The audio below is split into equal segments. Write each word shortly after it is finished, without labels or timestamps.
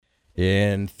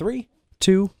In 3,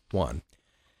 2, 1.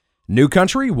 New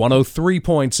Country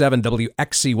 103.7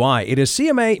 WXCY. It is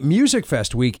CMA Music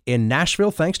Fest week in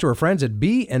Nashville, thanks to our friends at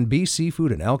B&B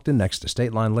Seafood in Elkton, next to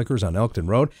State Line Liquors on Elkton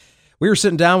Road. We were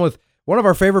sitting down with one of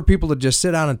our favorite people to just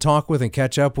sit down and talk with and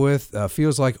catch up with.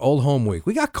 Feels like old home week.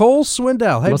 We got Cole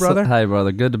Swindell. Hey, brother. Hey,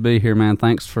 brother. Good to be here, man.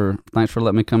 Thanks for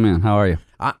letting me come in. How are you?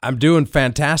 I'm doing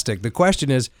fantastic. The question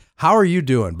is, how are you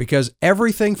doing? Because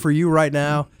everything for you right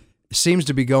now seems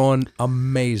to be going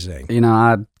amazing. You know,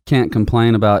 I can't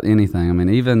complain about anything. I mean,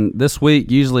 even this week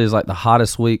usually is like the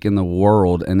hottest week in the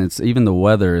world, and it's even the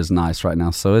weather is nice right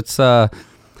now. So it's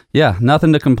yeah,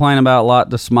 nothing to complain about, a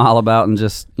lot to smile about, and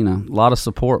just, you know, a lot of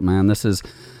support, man. This is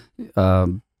I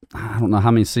don't know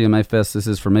how many CMA Fest this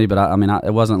is for me, but I mean,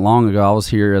 it wasn't long ago I was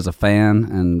here as a fan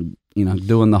and, you know,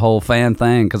 doing the whole fan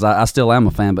thing, because I still am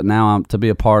a fan, but now I'm to be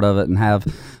a part of it and have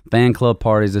fan club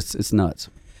parties. It's nuts.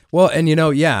 Well, and you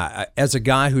know, yeah, as a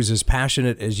guy who's as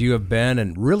passionate as you have been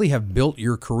and really have built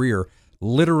your career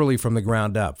literally from the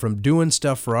ground up, from doing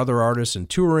stuff for other artists and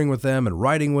touring with them and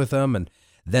writing with them, and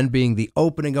then being the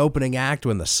opening act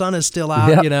when the sun is still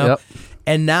out, you know. Yep.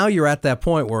 And now you're at that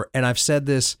point where, and I've said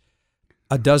this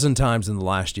a dozen times in the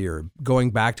last year,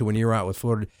 going back to when you were out with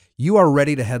Florida, you are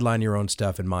ready to headline your own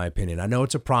stuff, in my opinion. I know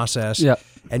it's a process,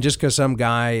 and just because some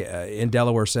guy in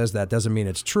Delaware says that doesn't mean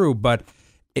it's true, but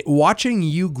watching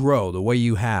you grow the way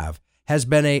you have has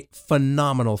been a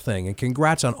phenomenal thing, and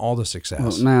congrats on all the success.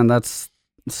 Well, man, that's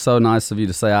so nice of you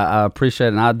to say. I appreciate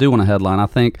it, and I do want to headline. I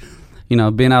think, you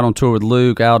know, being out on tour with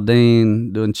Luke,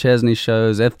 Aldean, doing Chesney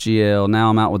shows, FGL, now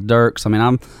I'm out with Dirks. I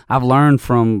mean, I've learned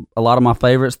from a lot of my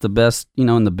favorites, the best, you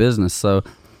know, in the business. So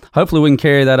hopefully we can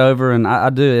carry that over, and I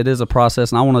do. It is a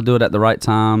process, and I want to do it at the right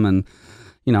time, and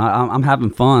you know, I'm having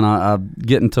fun. I'm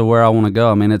getting to where I want to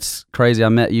go. I mean, it's crazy. I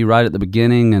met you right at the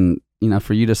beginning, and, you know,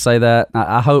 for you to say that,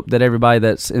 I hope that everybody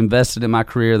that's invested in my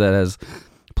career, that has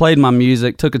played my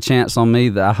music, took a chance on me,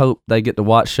 that I hope they get to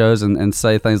watch shows and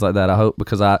say things like that. I hope,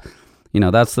 because you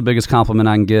know, that's the biggest compliment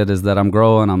I can get, is that I'm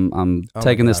growing. I'm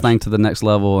taking this thing to the next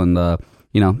level, and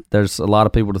you know, there's a lot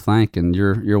of people to thank, and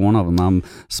you're one of them.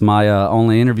 It's my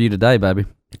only interview today, baby.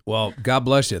 Well, God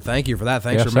bless you. Thank you for that.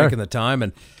 Thanks for making the time.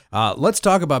 And let's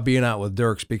talk about being out with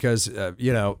Dirks, because,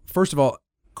 you know, first of all,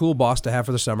 cool boss to have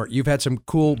for the summer. You've had some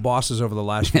cool bosses over the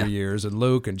last few years, and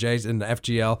Luke and Jason and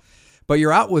FGL, but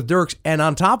you're out with Dirks. And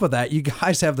on top of that, you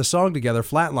guys have the song together,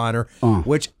 Flatliner,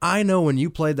 which I know when you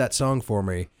played that song for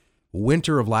me,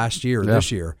 winter of last year,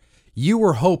 this year, you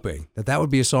were hoping that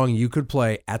would be a song you could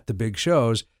play at the big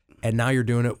shows, and now you're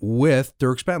doing it with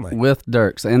Dierks Bentley. With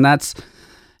Dirks. And that's,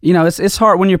 you know, it's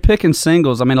hard when you're picking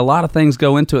singles. I mean, a lot of things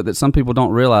go into it that some people don't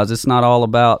realize. It's not all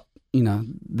about, you know,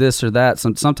 this or that.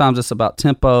 Sometimes it's about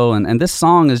tempo, and this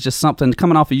song is just something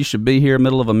coming off of You Should Be Here,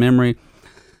 middle of a memory.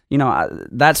 You know,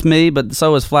 that's me, but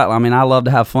so is Flatline. I mean, I love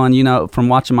to have fun. You know, from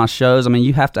watching my shows, I mean,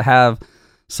 you have to have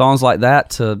songs like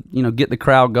that to, you know, get the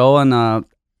crowd going,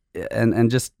 and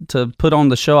just to put on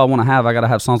the show I want to have, I got to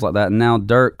have songs like that. And now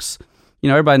Dirks, you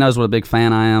know, everybody knows what a big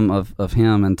fan I am of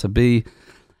him, and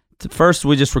first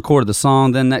we just recorded the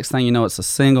song, then next thing you know, it's a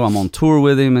single. I'm on tour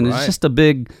with him, and it's just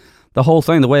the whole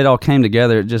thing, the way it all came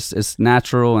together, it's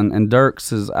natural. And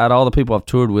Dirks is, out of all the people I've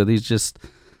toured with, he's just,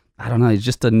 I don't know, he's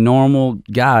just a normal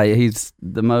guy. He's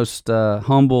the most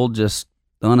humble, just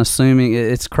unassuming.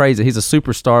 It's crazy. He's a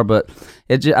superstar, but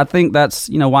I think that's,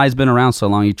 you know, why he's been around so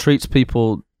long. He treats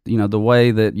people, you know, the way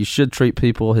that you should treat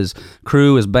people. His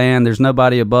crew, his band, there's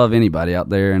nobody above anybody out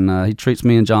there, and he treats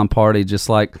me and John Party just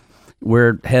like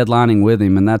we're headlining with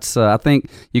him, and that's I think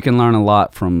you can learn a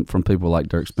lot from people like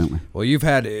Dierks Bentley. Well,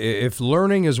 if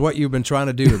learning is what you've been trying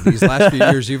to do these last few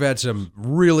years, you've had some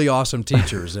really awesome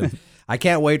teachers, and I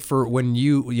can't wait for when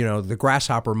you know, the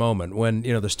grasshopper moment, when,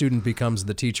 you know, the student becomes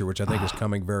the teacher, which I think is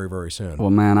coming very, very soon. Well,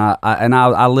 man,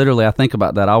 I literally think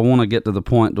about that. I want to get to the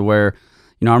point to where,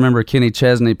 you know, I remember Kenny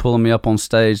Chesney pulling me up on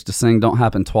stage to sing "Don't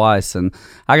Happen Twice," and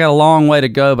I got a long way to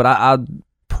go, but I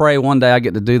pray one day I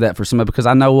get to do that for somebody, because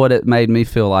I know what it made me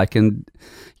feel like. And,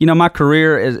 you know, my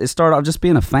career, it started off just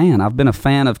being a fan. I've been a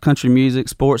fan of country music,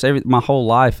 sports, my whole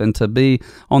life, and to be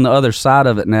on the other side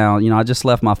of it now, you know, I just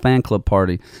left my fan club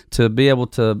party, to be able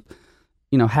to,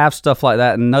 you know, have stuff like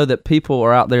that and know that people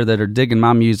are out there that are digging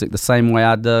my music the same way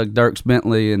I dug Dierks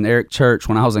Bentley and Eric Church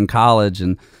when I was in college,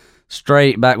 and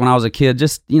Straight back when I was a kid,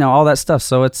 just, you know, all that stuff.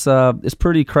 So it's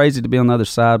pretty crazy to be on the other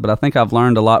side, but I think I've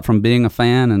learned a lot from being a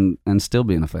fan and still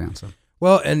being a fan. So.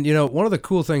 Well, and, you know, one of the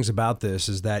cool things about this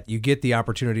is that you get the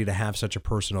opportunity to have such a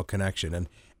personal connection. And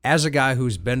as a guy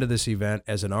who's been to this event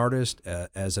as an artist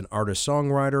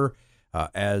songwriter,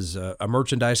 as a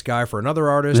merchandise guy for another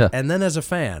artist, and then as a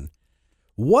fan,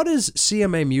 What is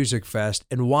CMA Music Fest,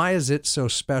 and why is it so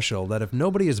special that if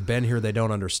nobody has been here, they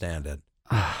don't understand it?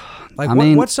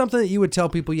 What's something that you would tell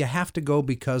people you have to go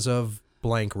because of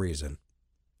blank reason?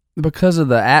 Because of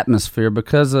the atmosphere,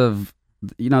 because of,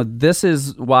 this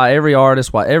is why every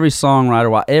artist, why every songwriter,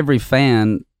 why every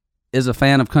fan is a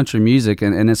fan of country music,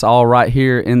 and it's all right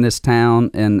here in this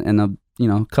town in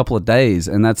a couple of days.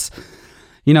 And that's,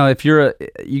 if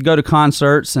you go to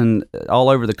concerts and all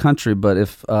over the country, but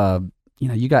if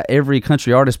you got every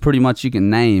country artist pretty much you can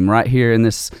name right here in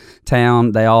this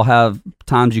town. They all have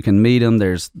times you can meet them.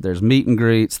 There's meet and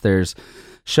greets. There's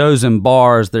shows in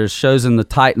bars. There's shows in the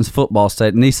Titans football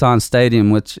stadium, Nissan Stadium,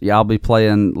 which I'll be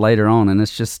playing later on. And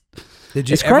it's just, did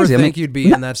you it's ever crazy. think you'd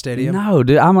be in that stadium? No,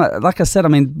 dude. Like I said,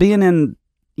 being in,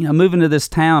 moving to this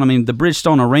town. The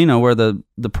Bridgestone Arena where the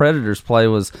Predators play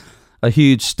was a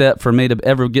huge step for me to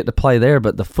ever get to play there.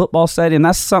 But the football stadium,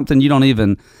 that's something you don't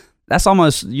even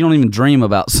dream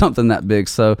about something that big.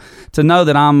 So to know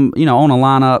that I'm, on a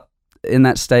lineup in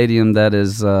that stadium that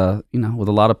is, with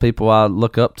a lot of people I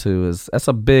look up to, that's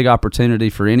a big opportunity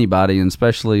for anybody, and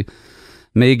especially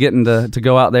me getting to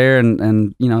go out there and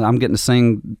I'm getting to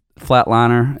sing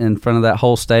Flatliner in front of that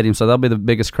whole stadium. So that'll be the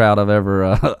biggest crowd I've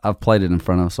ever I've played it in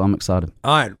front of. So I'm excited.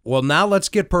 All right. Well, now let's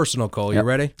get personal, Cole. You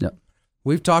ready? Yep.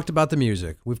 We've talked about the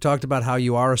music. We've talked about how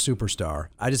you are a superstar.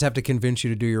 I just have to convince you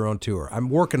to do your own tour. I'm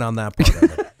working on that part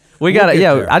of it. We got it.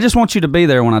 Yeah, there. I just want you to be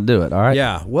there when I do it. All right.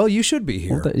 Yeah. Well, you should be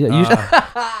here. Oh,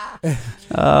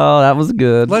 that was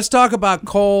good. Let's talk about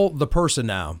Cole, the person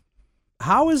now.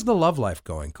 How is the love life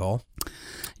going, Cole?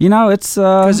 It's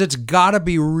because it's got to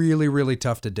be really, really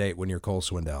tough to date when you're Cole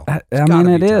Swindell.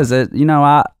 It is.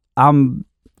 I'm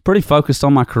pretty focused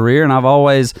on my career, and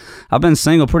I've been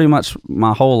single pretty much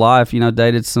my whole life.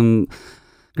 Dated some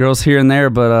girls here and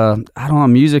there, but I don't know.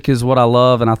 Music is what I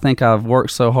love, and I think I've worked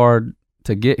so hard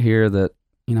to get here that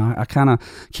I kind of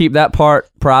keep that part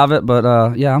private. But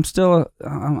I'm still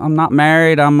I'm not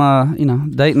married. I'm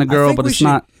dating a girl, but it's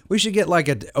not. We should get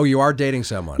you are dating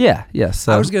someone. Yeah, yes.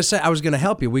 So. I was gonna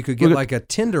help you. We could get like a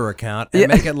Tinder account and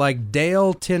make it like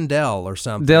Dale Tyndall or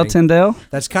something. Dale Tyndall?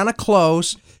 That's kind of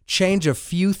close. Change a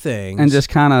few things and just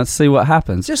kind of see what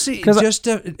happens.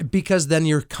 Because then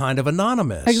you're kind of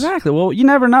anonymous. Exactly. Well, you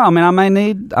never know. I may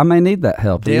need that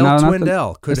help. Dale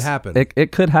Tyndall could happen.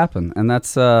 It could happen, and that's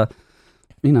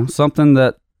something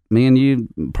that me and you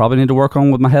probably need to work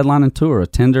on with my headlining tour, a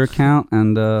Tinder account.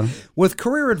 And with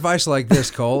career advice like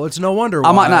this, Cole, it's no wonder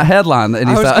why I might not headline anything.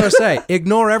 I was going to say,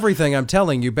 ignore everything I'm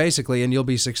telling you, basically, and you'll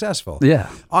be successful. Yeah.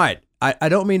 All right. I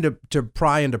don't mean to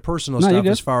pry into personal stuff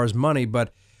as far as money,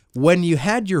 but when you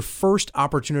had your first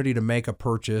opportunity to make a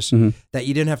purchase that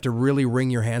you didn't have to really wring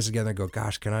your hands together and go,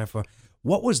 gosh, can I have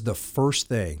what was the first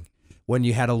thing when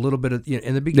you had a little bit of,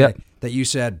 in the beginning that you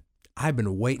said, I've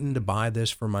been waiting to buy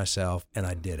this for myself, and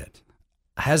I did it?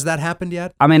 Has that happened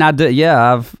yet? I did.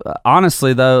 Yeah, I've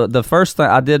honestly though, the first thing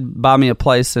I did buy me a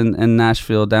place in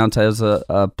Nashville downtown. It was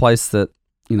a place that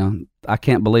I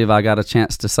can't believe I got a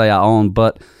chance to say I own.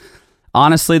 But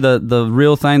honestly, the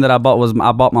real thing that I bought was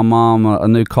I bought my mom a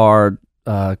new car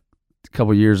a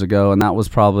couple years ago, and that was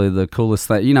probably the coolest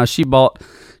thing.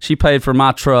 She paid for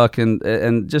my truck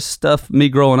and just stuff. Me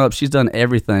growing up, she's done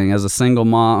everything as a single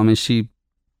mom. She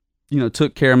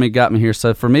took care of me, got me here.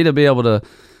 So for me to be able to,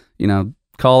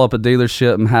 call up a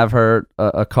dealership and have her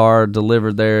a car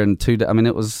delivered there in 2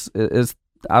 days, it's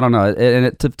I don't know,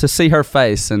 and to see her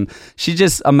face, and she's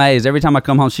just amazed every time I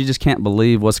come home. She just can't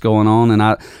believe what's going on,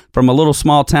 and from a little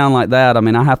small town like that,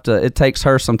 I have to. It takes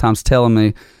her sometimes telling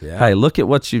me, "Hey, look at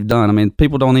what you've done."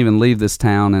 People don't even leave this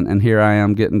town, and here I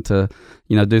am getting to,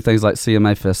 do things like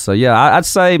CMA Fest. So yeah, I'd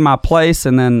say my place,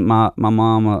 and then my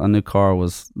mom a new car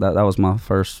was that was my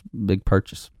first big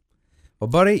purchase. Well,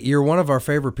 buddy, you're one of our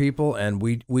favorite people, and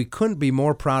we couldn't be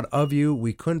more proud of you.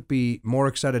 We couldn't be more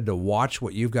excited to watch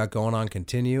what you've got going on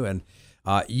continue. And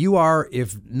you are,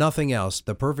 if nothing else,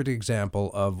 the perfect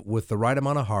example of, with the right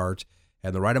amount of heart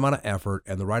and the right amount of effort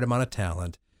and the right amount of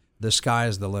talent, the sky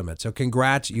is the limit. So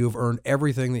congrats. You've earned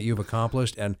everything that you've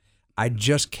accomplished, and I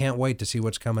just can't wait to see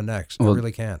what's coming next. I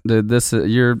really can't. Dude,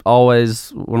 you're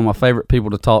always one of my favorite people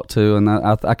to talk to, and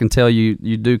I can tell you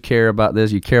do care about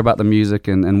this. You care about the music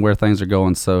and where things are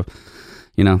going. So,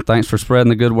 thanks for spreading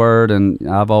the good word, and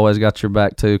I've always got your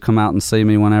back too. Come out and see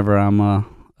me whenever I'm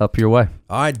up your way.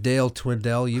 All right, Dale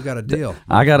Tyndall, you got a deal.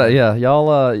 I got it. Yeah, y'all.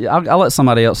 I'll let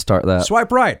somebody else start that.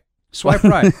 Swipe right.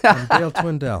 I'm Dale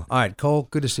Tyndall. All right, Cole,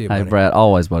 good to see you, buddy. Hey, Brad,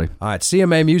 always, buddy. All right,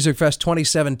 CMA Music Fest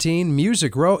 2017,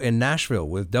 Music Row in Nashville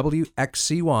with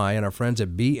WXCY and our friends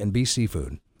at B&B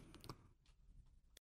Seafood.